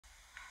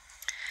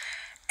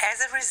As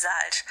a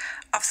result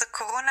of the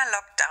corona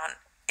lockdown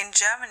in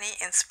Germany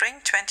in spring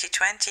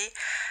 2020,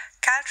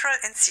 cultural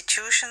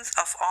institutions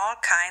of all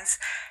kinds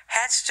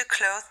had to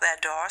close their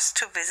doors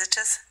to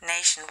visitors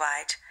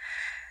nationwide.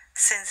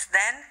 Since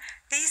then,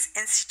 these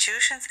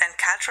institutions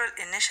and cultural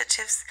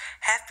initiatives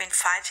have been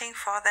fighting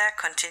for their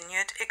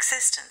continued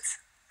existence.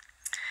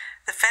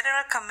 The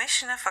Federal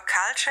Commissioner for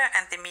Culture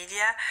and the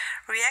Media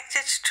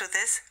reacted to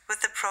this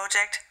with the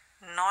project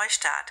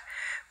Neustart,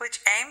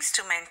 which aims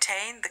to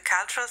maintain the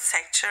cultural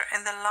sector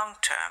in the long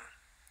term.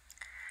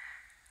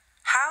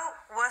 How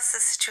was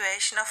the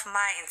situation of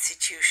my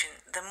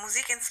institution, the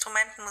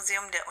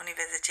Musikinstrumentenmuseum der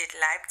Universität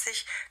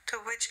Leipzig, to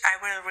which I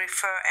will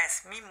refer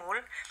as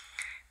MIMUL,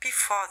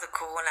 before the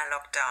corona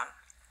lockdown?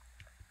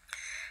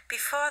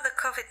 Before the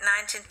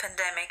COVID-19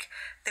 pandemic,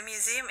 the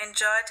museum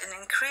enjoyed an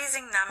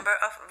increasing number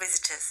of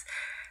visitors,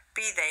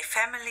 be they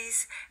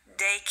families,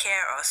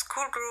 daycare or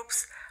school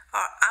groups,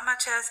 or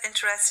amateurs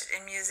interested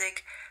in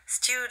music,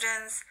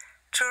 students,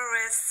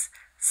 tourists,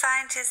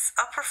 scientists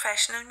or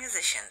professional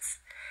musicians.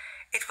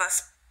 It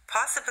was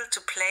possible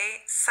to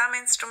play some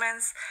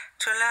instruments,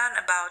 to learn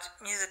about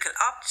musical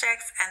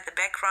objects and the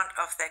background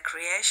of their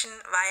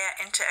creation via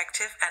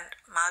interactive and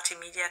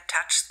multimedia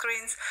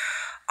touchscreens,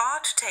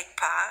 or to take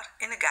part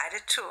in a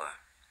guided tour.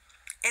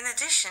 In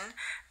addition,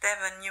 there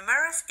were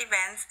numerous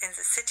events in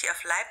the city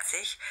of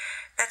Leipzig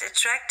that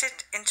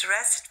attracted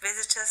interested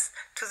visitors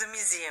to the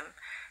museum.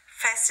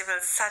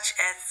 Festivals such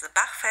as the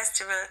Bach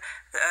Festival,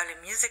 the Early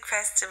Music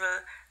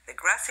Festival, the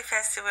Grassi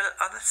Festival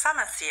or the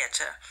Summer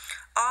Theatre,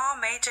 or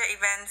major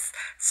events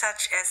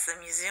such as the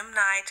Museum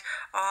Night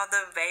or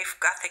the Wave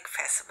Gothic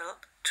Festival,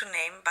 to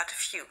name but a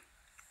few.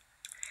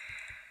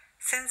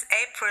 Since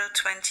April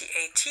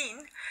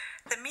 2018,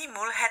 the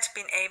MIMUL had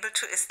been able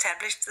to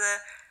establish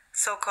the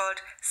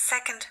so-called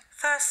Second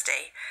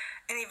Thursday,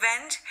 an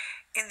event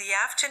in the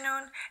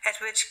afternoon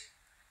at which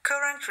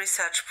current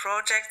research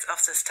projects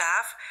of the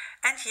staff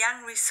and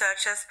young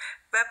researchers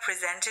were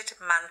presented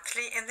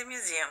monthly in the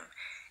museum,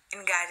 in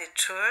guided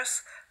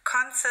tours,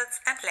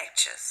 concerts and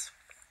lectures.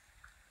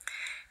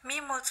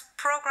 MIMUL's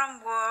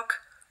program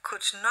work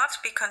could not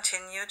be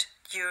continued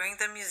during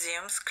the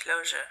museum's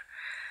closure.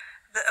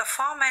 The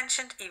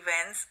aforementioned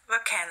events were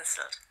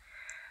cancelled.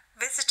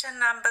 Visitor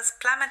numbers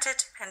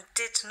plummeted and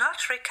did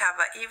not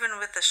recover even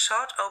with the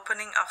short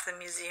opening of the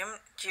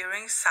museum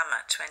during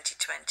summer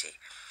 2020.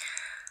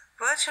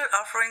 Virtual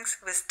offerings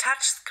with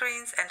touch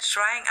screens and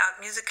trying out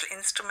musical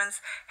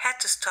instruments had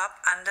to stop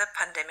under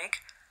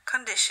pandemic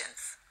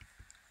conditions.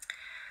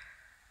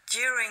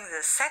 During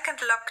the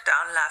second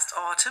lockdown last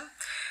autumn,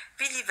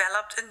 we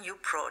developed a new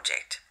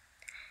project.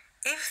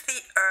 If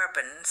the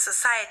urban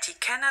society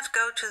cannot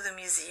go to the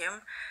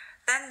museum,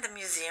 then the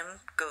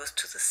museum goes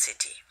to the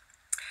city.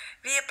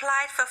 We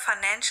applied for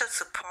financial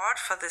support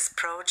for this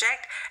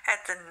project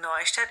at the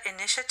Neustart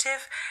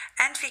initiative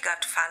and we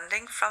got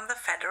funding from the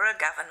federal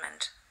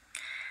government.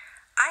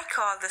 I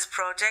call this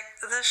project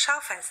the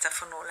Schaufenster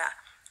phonola,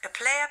 a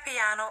player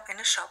piano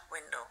in a shop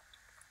window.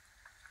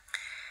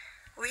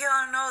 We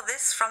all know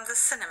this from the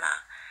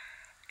cinema.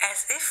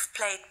 As if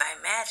played by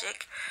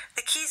magic,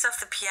 the keys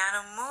of the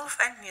piano move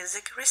and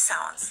music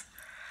resounds.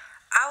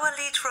 Our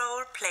lead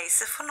role plays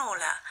the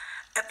phonola,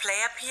 a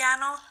player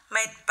piano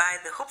made by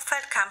the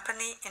Hupfeld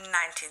company in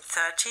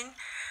 1913.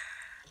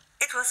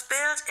 It was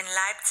built in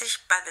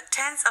Leipzig by the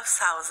tens of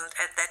thousands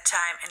at that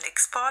time and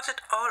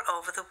exported all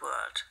over the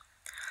world.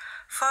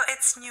 For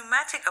its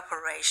pneumatic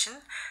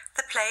operation,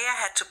 the player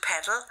had to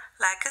pedal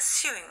like a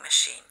sewing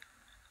machine.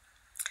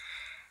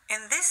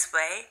 In this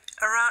way,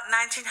 around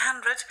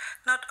 1900,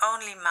 not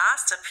only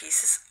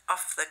masterpieces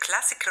of the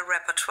classical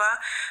repertoire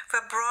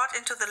were brought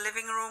into the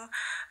living room,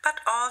 but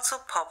also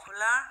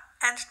popular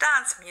and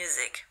dance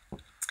music.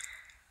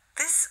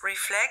 This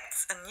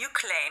reflects a new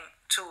claim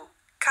to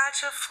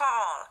culture for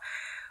all,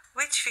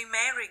 which we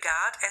may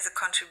regard as a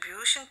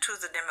contribution to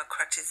the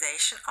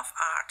democratization of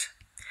art,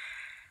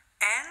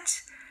 and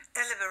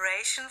a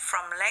liberation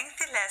from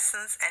lengthy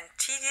lessons and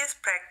tedious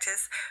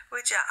practice,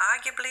 which are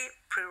arguably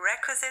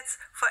prerequisites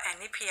for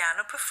any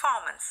piano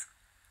performance.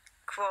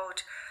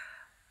 Quote,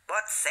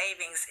 "What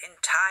savings in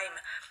time,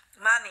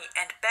 money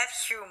and bad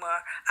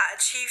humor are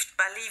achieved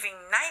by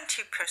leaving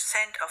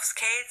 90% of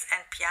scales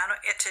and piano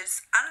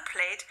etudes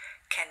unplayed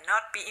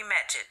cannot be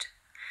imagined,"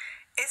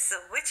 is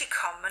the witty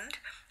comment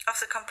of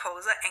the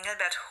composer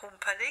Engelbert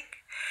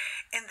Humperdinck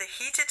in the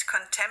heated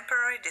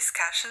contemporary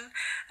discussion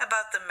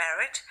about the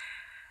merit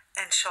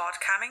and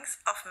shortcomings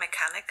of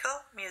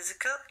mechanical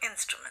musical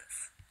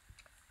instruments.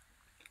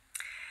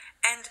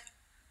 And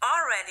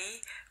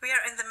already we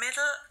are in the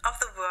middle of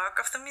the work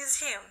of the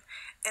museum,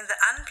 in the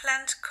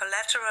unplanned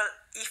collateral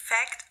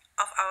effect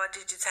of our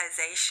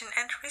digitisation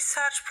and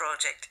research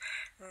project,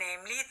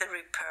 namely the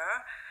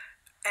repair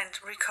and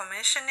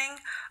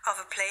recommissioning of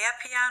a player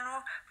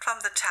piano from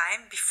the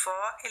time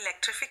before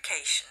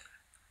electrification.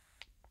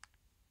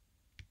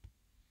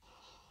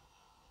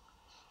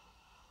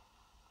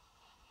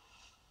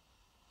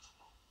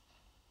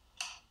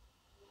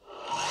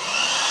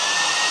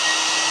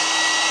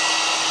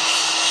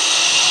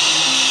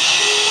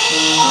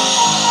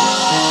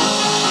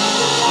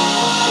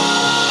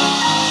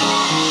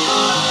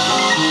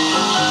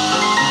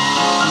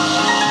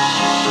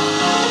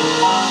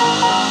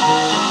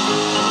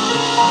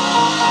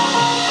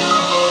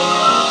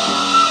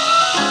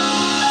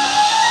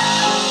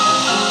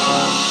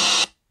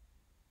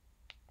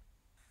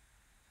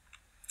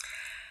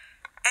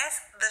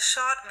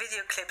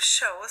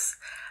 shows,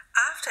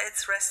 after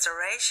its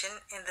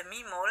restoration in the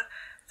mi-moll,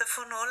 the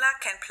phonola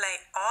can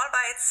play all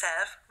by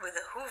itself with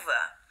a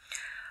hoover.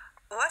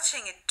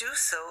 Watching it do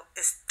so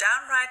is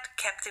downright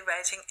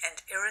captivating and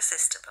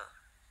irresistible.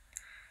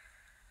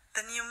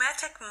 The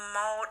pneumatic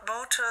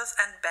motors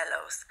and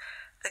bellows,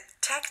 the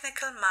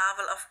technical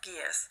marvel of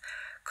gears,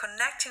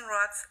 connecting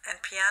rods and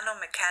piano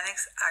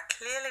mechanics are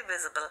clearly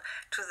visible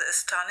to the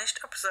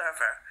astonished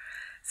observer.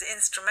 The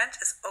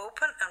instrument is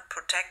open and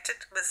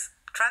protected with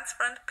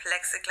transparent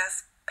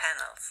plexiglass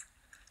panels.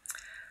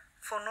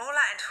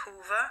 Phonola and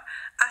hoover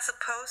are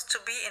supposed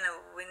to be in a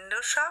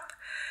window shop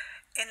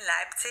in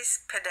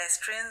Leipzig's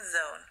pedestrian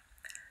zone.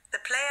 The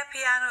player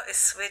piano is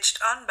switched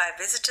on by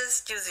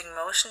visitors using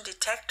motion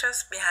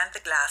detectors behind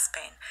the glass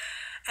pane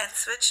and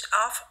switched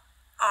off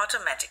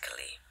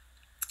automatically.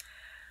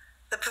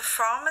 The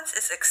performance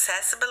is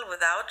accessible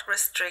without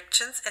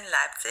restrictions in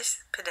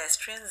Leipzig's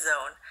pedestrian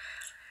zone.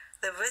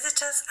 The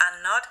visitors are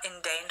not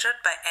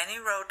endangered by any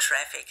road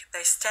traffic.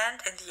 They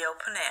stand in the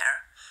open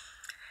air.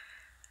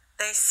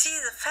 They see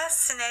the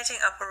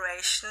fascinating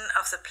operation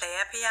of the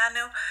player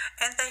piano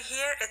and they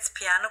hear its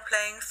piano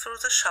playing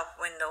through the shop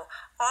window,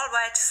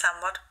 albeit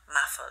somewhat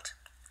muffled.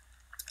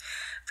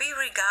 We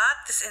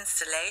regard this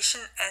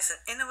installation as an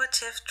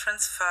innovative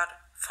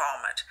transfer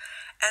format,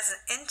 as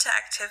an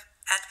interactive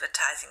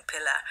advertising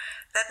pillar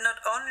that not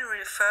only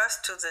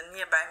refers to the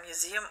nearby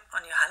museum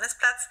on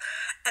Johannesplatz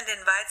and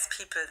invites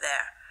people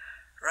there.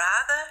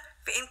 Rather,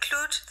 we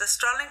include the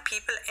strolling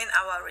people in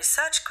our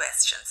research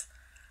questions.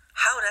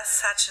 How does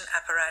such an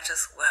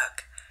apparatus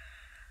work?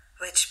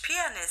 Which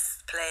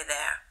pianists play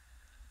there?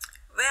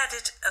 Where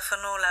did a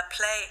phonola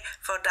play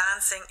for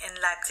dancing in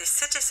Leipzig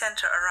city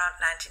center around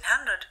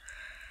 1900?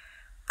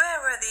 Where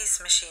were these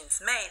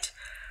machines made?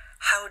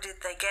 How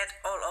did they get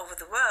all over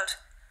the world?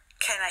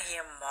 Can I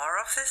hear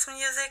more of this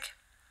music?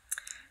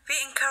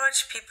 We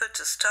encourage people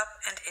to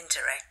stop and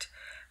interact.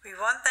 We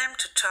want them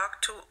to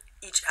talk to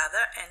each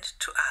other and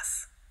to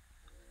us.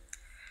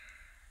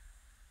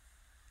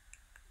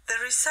 The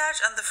research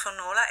on the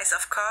phonola is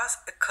of course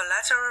a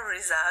collateral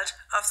result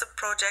of the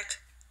project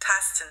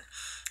TASTEN,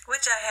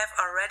 which I have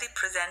already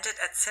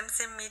presented at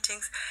SimSim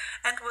meetings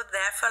and would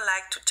therefore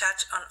like to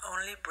touch on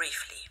only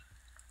briefly.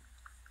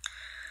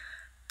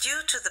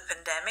 Due to the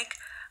pandemic,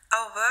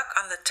 our work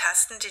on the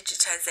TASTEN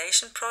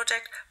digitisation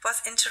project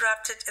was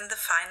interrupted in the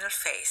final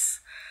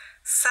phase.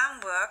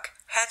 Some work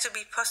had to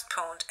be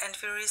postponed and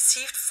we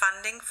received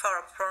funding for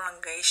a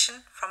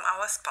prolongation from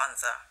our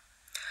sponsor.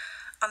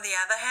 On the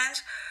other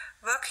hand,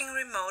 working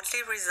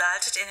remotely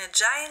resulted in a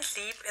giant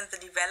leap in the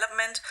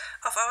development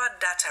of our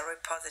data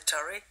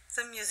repository,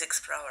 the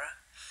Musicsplorer.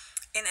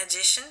 In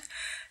addition,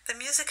 the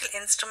musical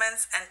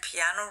instruments and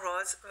piano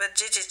rolls were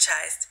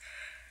digitized.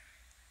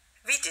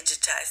 We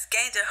digitized,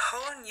 gained a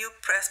whole new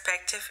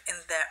perspective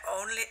in their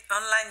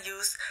online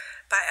use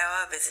by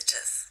our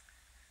visitors.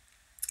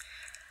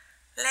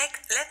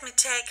 Let me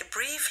take a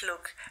brief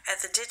look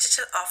at the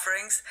digital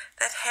offerings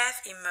that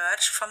have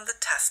emerged from the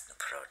TASTEN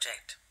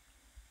project.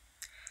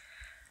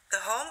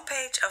 The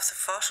homepage of the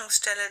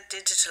Forschungsstelle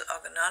Digital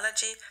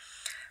Organology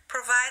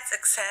provides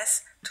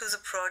access to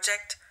the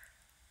project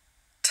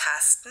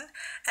TASTEN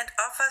and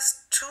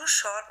offers 2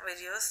 short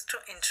videos to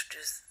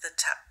introduce the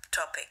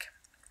topic.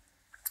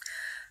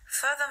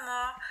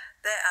 Furthermore,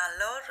 there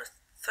are low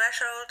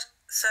threshold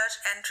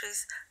search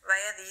entries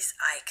via these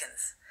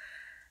icons.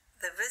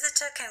 The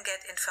visitor can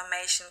get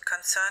information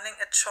concerning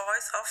a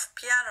choice of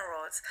piano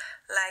rolls,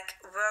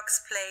 like works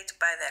played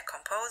by their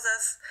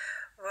composers,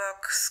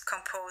 works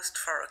composed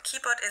for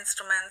keyboard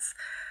instruments,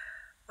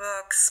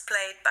 works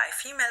played by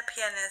female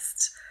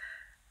pianists,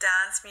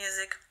 dance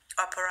music,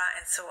 opera,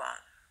 and so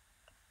on.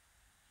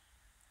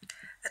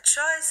 A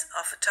choice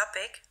of a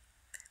topic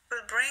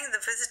will bring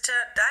the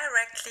visitor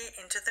directly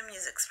into the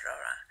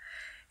Musicsplorer.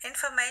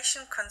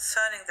 Information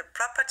concerning the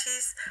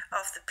properties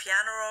of the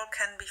piano roll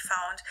can be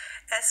found,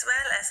 as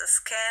well as a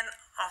scan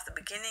of the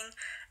beginning,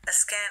 a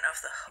scan of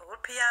the whole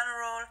piano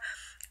roll,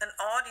 an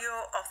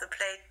audio of the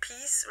played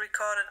piece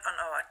recorded on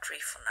our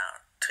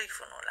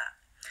triphonola.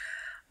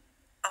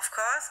 Of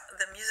course,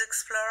 the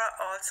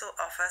Musicsplorer also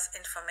offers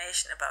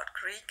information about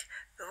Greek,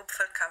 the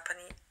Hupfeld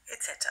company,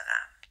 etc.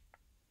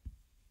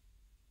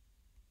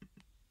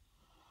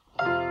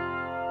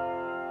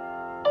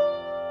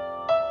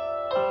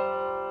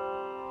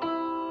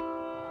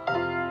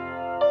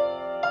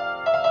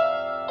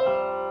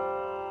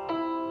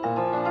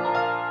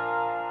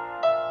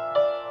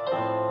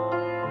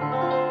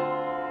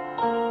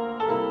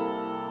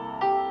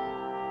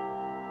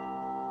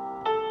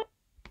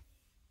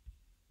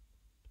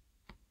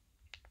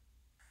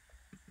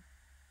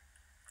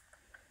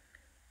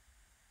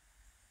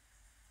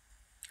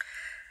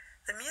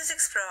 The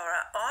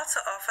Musicsplorer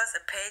also offers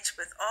a page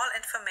with all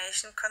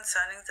information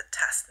concerning the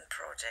TASTEN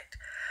project.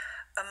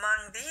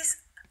 Among these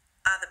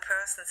are the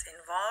persons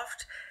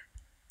involved,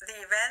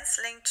 the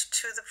events linked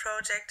to the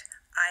project,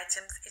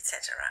 items,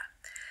 etc.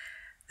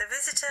 The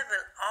visitor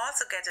will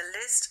also get a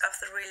list of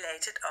the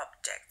related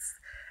objects.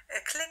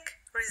 A click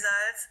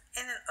results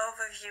in an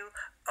overview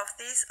of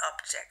these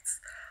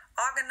objects.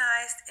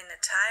 organized in a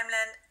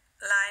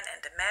timeline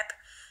and a map,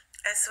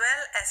 as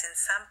well as in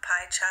some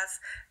pie charts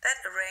that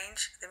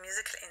arrange the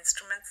musical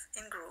instruments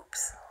in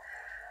groups.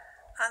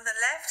 On the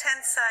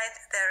left-hand side,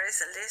 there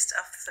is a list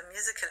of the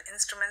musical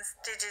instruments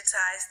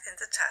digitized in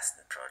the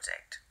TASTEN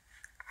project.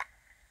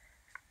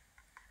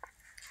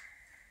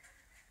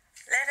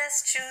 Let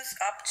us choose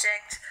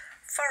object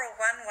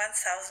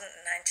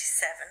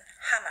 401-1097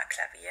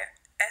 Hammerklavier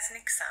as an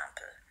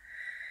example.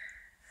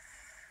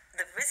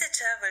 The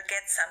visitor will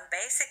get some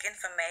basic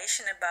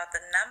information about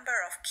the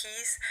number of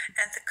keys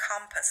and the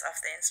compass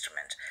of the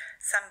instrument,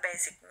 some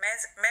basic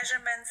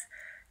measurements,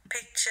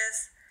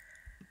 pictures,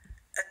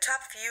 a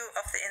top view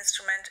of the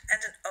instrument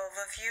and an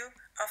overview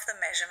of the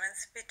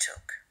measurements we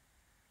took.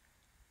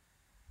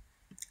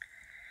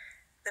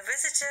 The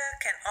visitor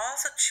can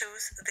also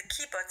choose the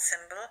keyboard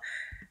symbol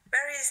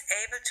where he is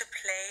able to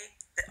play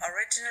the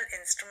original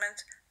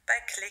instrument by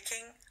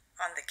clicking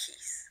on the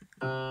keys,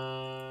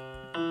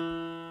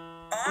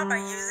 or by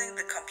using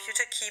the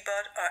computer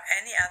keyboard or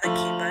any other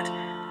keyboard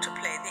to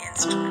play the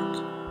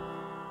instrument.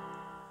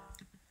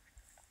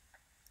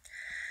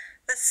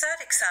 The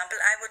third example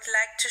I would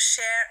like to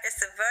share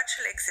is the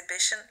virtual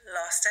exhibition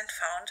Lost and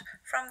Found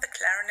from the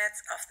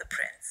clarinets of the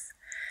Prince.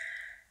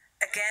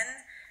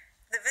 Again,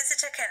 the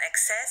visitor can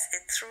access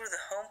it through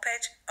the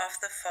homepage of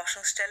the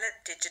Forschungsstelle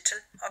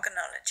Digital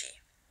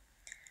Organology.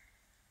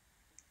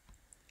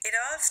 It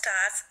all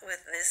starts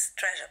with this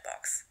treasure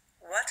box.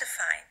 What a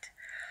find!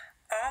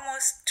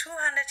 Almost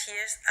 200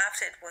 years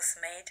after it was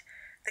made,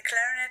 the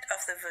clarinet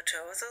of the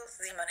virtuoso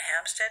Simon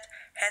Hermstedt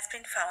has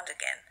been found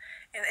again,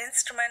 an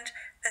instrument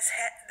that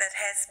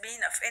has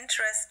been of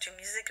interest to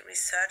music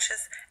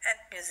researchers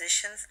and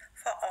musicians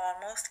for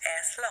almost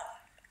as long.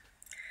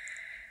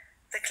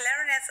 The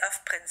clarinets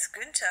of Prince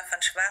Günther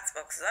von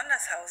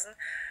Schwarzburg-Sondershausen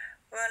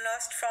were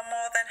lost for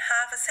more than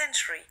half a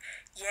century,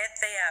 yet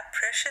they are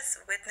precious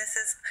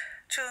witnesses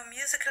to a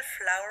musical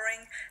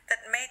flowering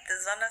that made the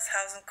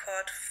Sondershausen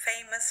court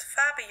famous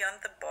far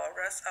beyond the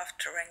borders of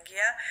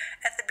Thuringia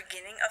at the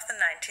beginning of the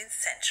 19th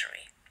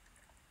century.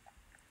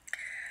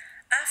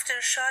 After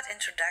a short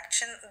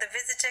introduction, the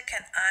visitor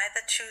can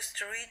either choose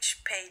to read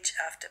page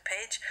after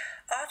page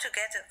or to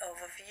get an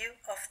overview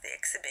of the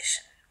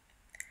exhibition.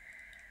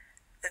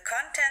 The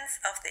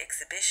contents of the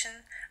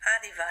exhibition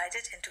are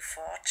divided into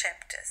 4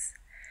 chapters.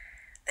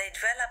 They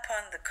dwell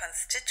upon the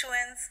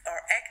constituents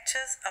or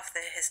actors of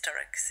the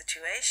historic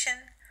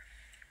situation,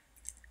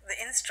 the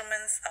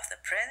instruments of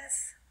the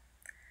prince,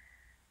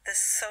 the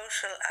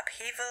social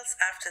upheavals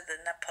after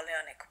the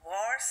Napoleonic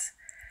Wars,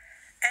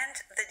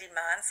 and the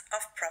demands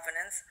of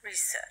provenance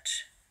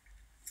research.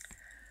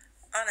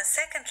 On a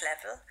second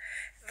level,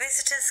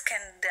 visitors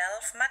can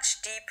delve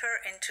much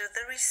deeper into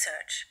the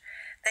research.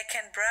 They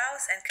can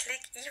browse and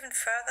click even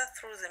further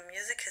through the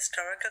music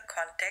historical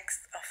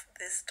context of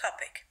this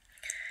topic.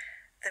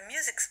 The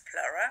Music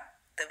Explorer,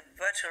 the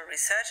virtual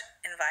research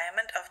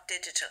environment of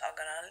digital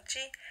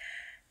organology,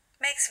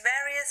 makes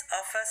various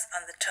offers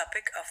on the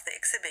topic of the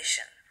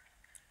exhibition.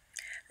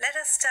 Let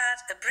us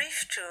start a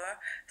brief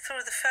tour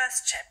through the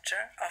first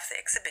chapter of the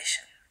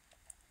exhibition.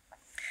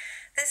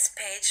 This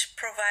page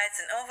provides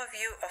an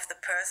overview of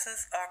the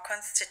persons or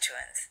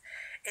constituents.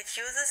 It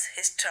uses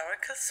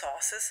historical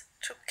sources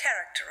to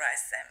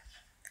characterize them.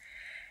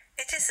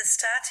 It is a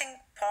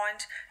starting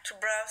point to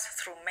browse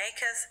through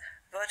makers,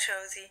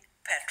 virtuosi,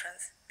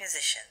 patrons,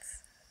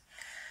 musicians.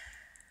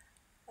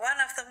 One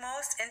of the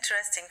most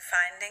interesting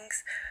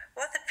findings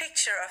was the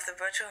picture of the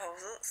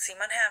virtuoso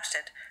Simon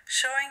Hermstedt,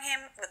 showing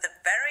him with the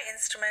very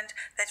instrument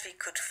that we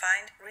could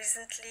find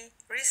recently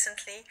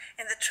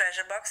in the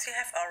treasure box you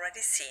have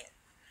already seen.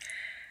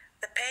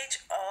 The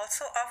page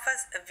also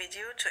offers a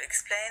video to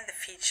explain the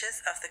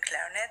features of the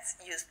clarinets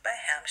used by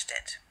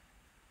Hermstedt.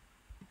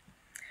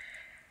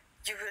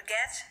 You will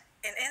get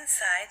an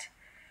insight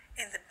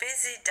in the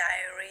busy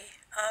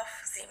diary of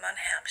Simon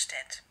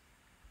Hermstedt.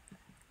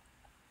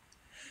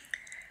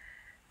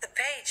 The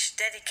page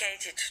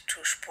dedicated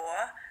to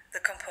Spohr,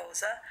 the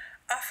composer,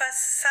 offers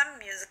some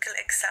musical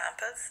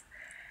examples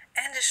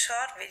and a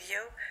short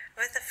video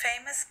with the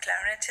famous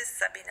clarinetist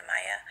Sabine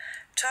Meyer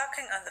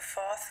talking on the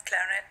 4th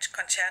clarinet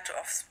concerto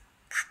of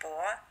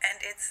Spohr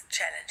and its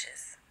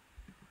challenges.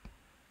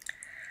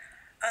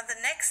 On the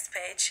next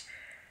page,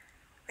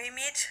 we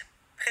meet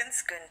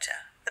Prince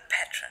Günther, the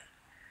patron.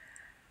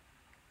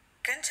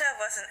 Günther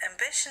was an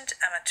ambitious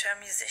amateur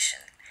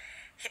musician.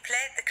 He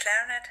played the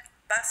clarinet,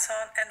 bass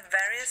horn and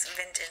various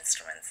wind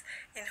instruments,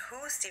 in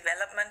whose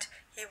development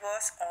he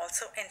was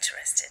also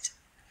interested.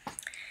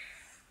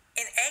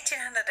 In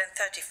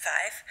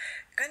 1835,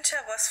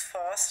 Günther was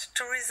forced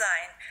to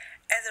resign,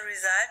 as a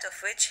result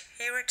of which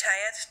he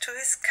retired to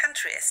his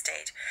country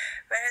estate,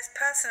 where his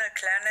personal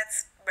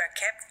clarinets were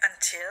kept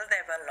until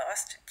they were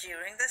lost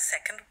during the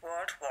Second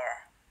World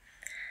War.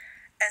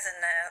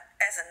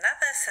 As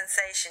another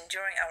sensation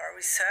during our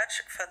research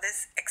for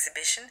this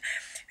exhibition,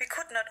 we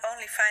could not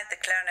only find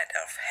the clarinet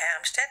of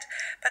Hermstedt,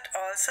 but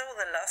also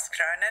the lost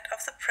clarinet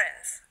of the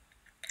Prince.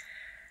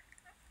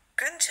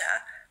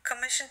 Günther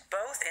commissioned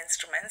both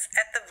instruments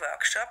at the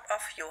workshop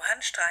of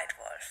Johann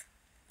Streitwolf.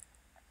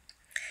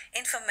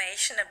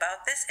 Information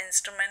about this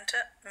instrument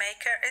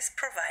maker is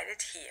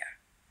provided here.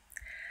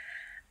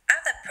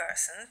 Other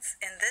persons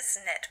in this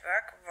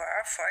network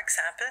were, for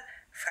example,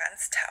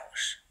 Franz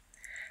Tausch.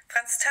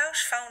 Franz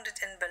Tausch founded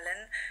in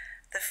Berlin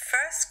the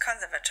first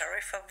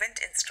conservatory for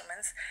wind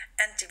instruments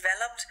and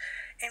developed,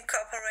 in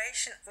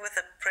cooperation with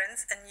the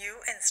Prince, a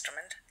new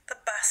instrument, the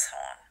bass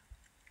horn.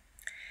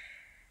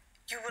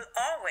 You will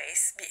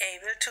always be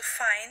able to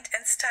find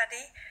and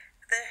study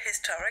the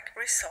historic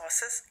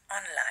resources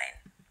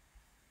online.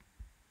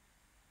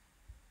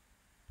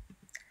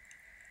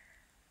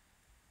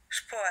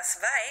 Spohr's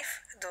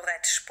wife,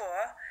 Dorette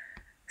Spohr,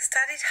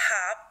 studied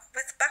harp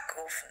with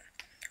Backofen,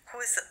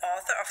 who is the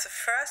author of the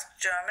first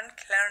German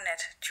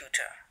clarinet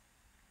tutor.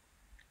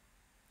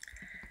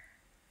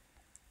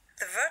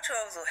 The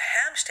virtuoso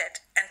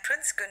Hermstedt and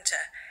Prince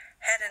Günther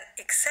had an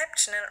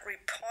exceptional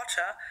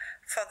reporter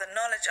for the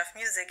knowledge of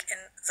music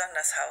in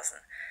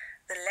Sondershausen,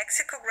 the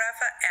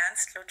lexicographer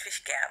Ernst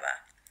Ludwig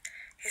Gerber.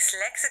 His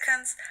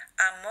lexicons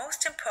are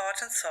most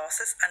important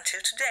sources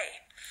until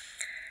today.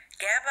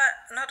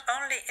 Gerber not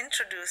only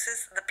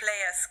introduces the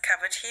players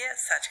covered here,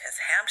 such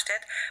as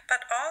Hermstedt,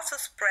 but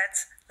also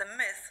spreads the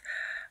myth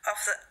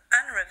of the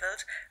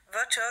unrivaled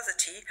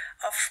virtuosity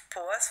of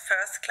Spohr's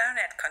first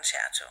clarinet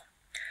concerto.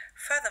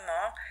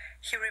 Furthermore,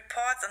 he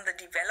reports on the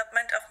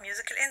development of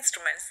musical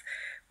instruments,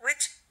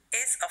 which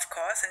is, of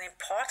course, an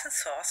important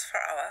source for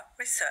our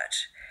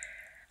research.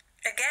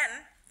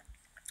 Again,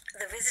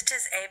 the visitor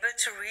is able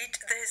to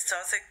read the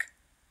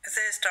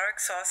historic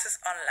sources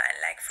online,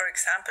 like, for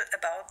example,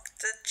 about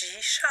the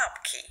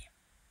G-sharp key.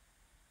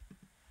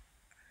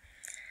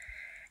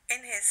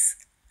 In his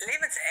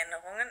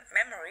Lebenserinnerungen,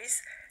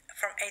 Memories,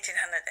 from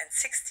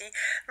 1860,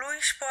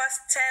 Louis Spohr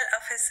tells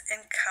of his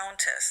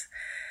encounters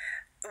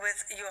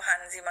with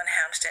Johann Simon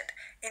Hermstedt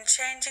in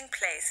changing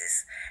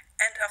places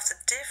and of the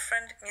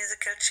different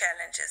musical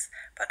challenges,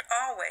 but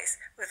always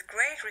with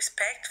great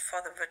respect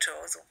for the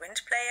virtuoso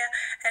wind player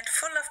and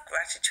full of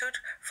gratitude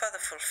for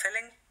the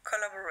fulfilling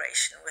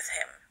collaboration with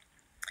him.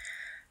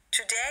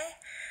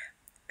 Today,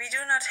 we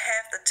do not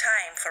have the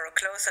time for a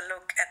closer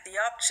look at the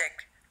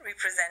object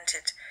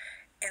represented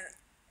in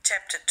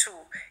Chapter 2.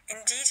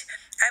 Indeed,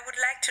 I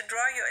would like to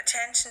draw your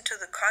attention to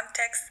the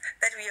context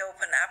that we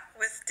open up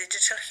with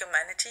digital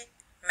humanity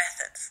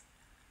methods.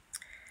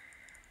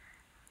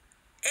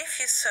 If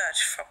you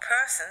search for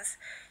persons,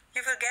 you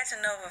will get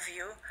an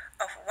overview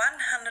of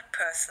 100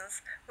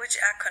 persons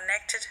which are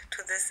connected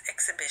to this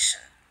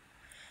exhibition.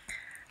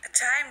 A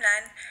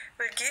timeline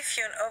will give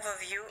you an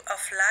overview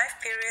of life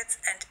periods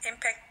and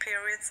impact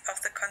periods of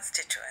the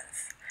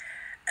constituents.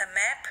 A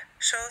map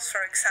shows,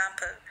 for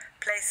example,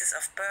 places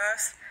of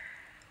birth,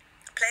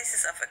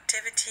 places of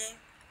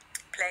activity,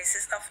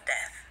 places of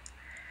death.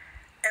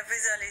 A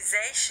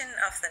visualization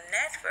of the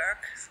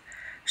networks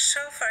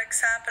show, for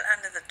example,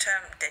 under the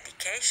term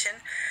dedication,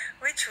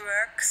 which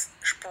works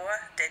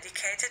Spohr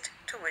dedicated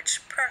to which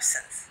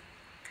persons.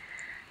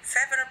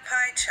 Several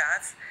pie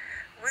charts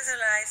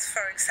visualize,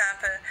 for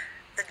example,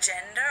 the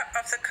gender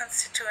of the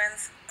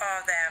constituents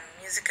or their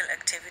musical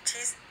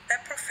activities, their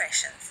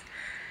professions.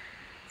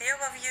 The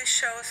overview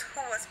shows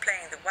who was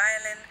playing the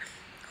violin,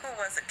 who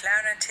was a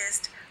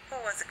clarinetist, who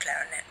was a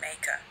clarinet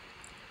maker.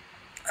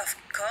 Of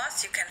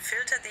course, you can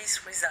filter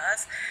these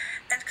results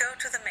and go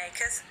to the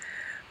makers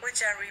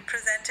which are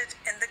represented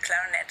in the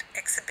clarinet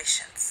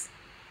exhibitions.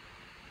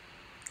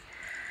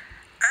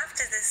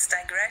 After this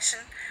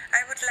digression,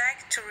 I would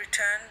like to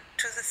return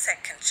to the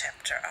second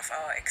chapter of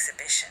our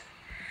exhibition.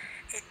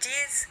 It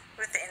deals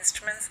with the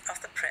instruments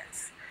of the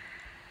Prince.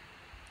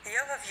 The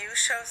overview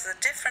shows the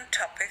different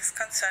topics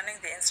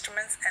concerning the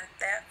instruments and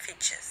their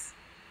features.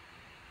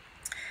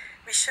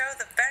 We show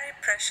the very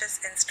precious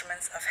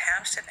instruments of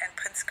Hermstedt and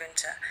Prince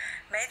Günther,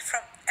 made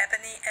from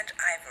ebony and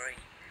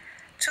ivory.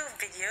 2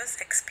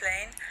 videos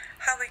explain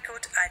how we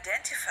could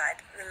identify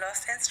the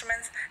lost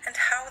instruments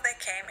and how they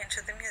came into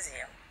the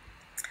museum.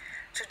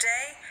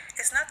 Today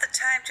is not the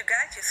time to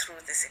guide you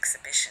through this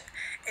exhibition.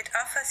 It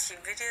offers you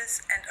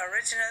videos and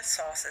original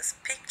sources,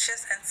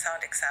 pictures and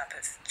sound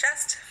examples.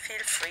 Just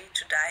feel free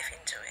to dive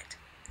into it.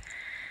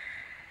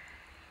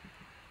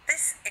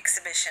 This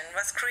exhibition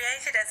was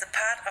created as a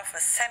part of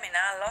a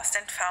seminar Lost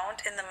and Found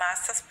in the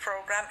Master's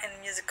Program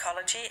in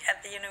Musicology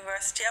at the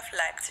University of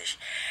Leipzig,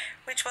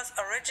 which was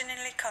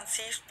originally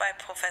conceived by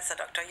Professor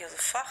Dr.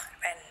 Josef Foch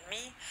and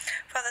me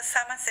for the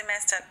summer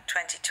semester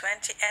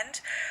 2020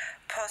 and,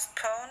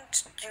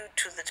 postponed due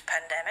to the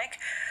pandemic,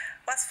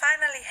 was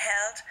finally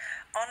held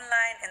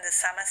online in the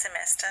summer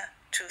semester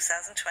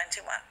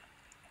 2021.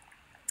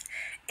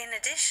 In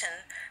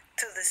addition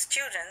to the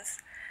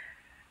students,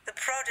 the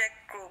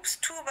project groups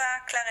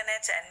tuba,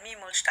 clarinette and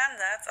mi-moll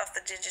standards of the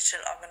Digital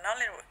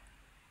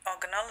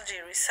Organology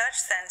Research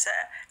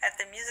Center at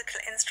the Musical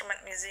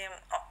Instrument Museum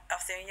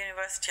of the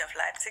University of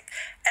Leipzig,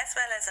 as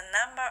well as a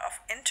number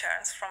of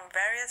interns from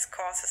various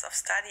courses of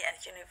study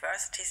and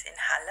universities in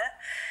Halle,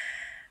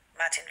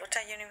 Martin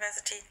Luther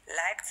University,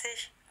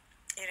 Leipzig,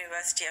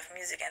 University of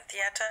Music and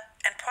Theatre,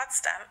 and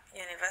Potsdam,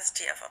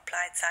 University of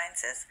Applied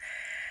Sciences,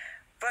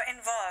 were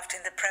involved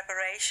in the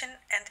preparation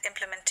and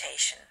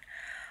implementation.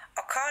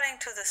 According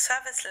to the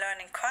service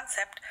learning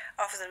concept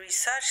of the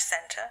research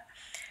center,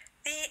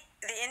 the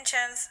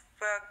interns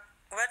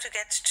were to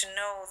get to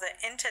know the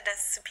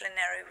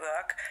interdisciplinary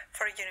work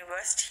for a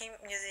university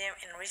museum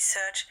in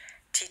research,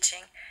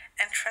 teaching,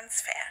 and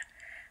transfer.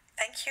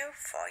 Thank you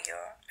for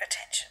your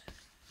attention.